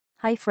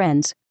Hi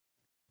friends.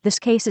 This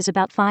case is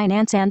about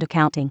finance and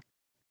accounting.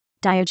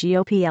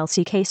 Diageo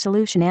PLC case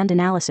solution and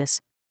analysis.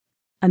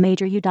 A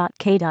major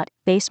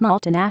U.K.-based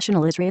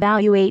multinational is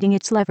reevaluating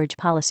its leverage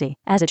policy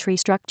as it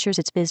restructures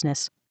its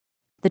business.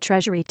 The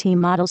Treasury team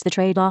models the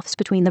trade-offs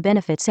between the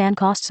benefits and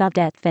costs of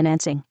debt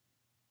financing,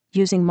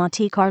 using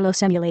Monte Carlo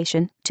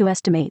simulation to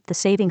estimate the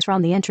savings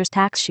from the interest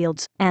tax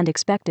shields and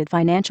expected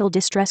financial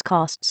distress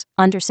costs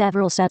under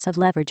several sets of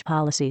leverage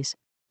policies.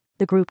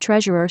 The group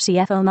treasurer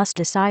 (CFO) must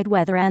decide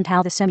whether and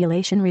how the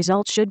simulation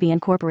results should be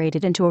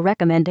incorporated into a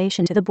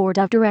recommendation to the board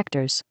of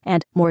directors,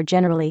 and, more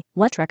generally,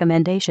 what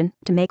recommendation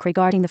to make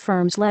regarding the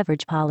firm's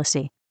leverage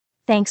policy.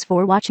 Thanks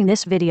for watching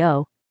this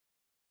video.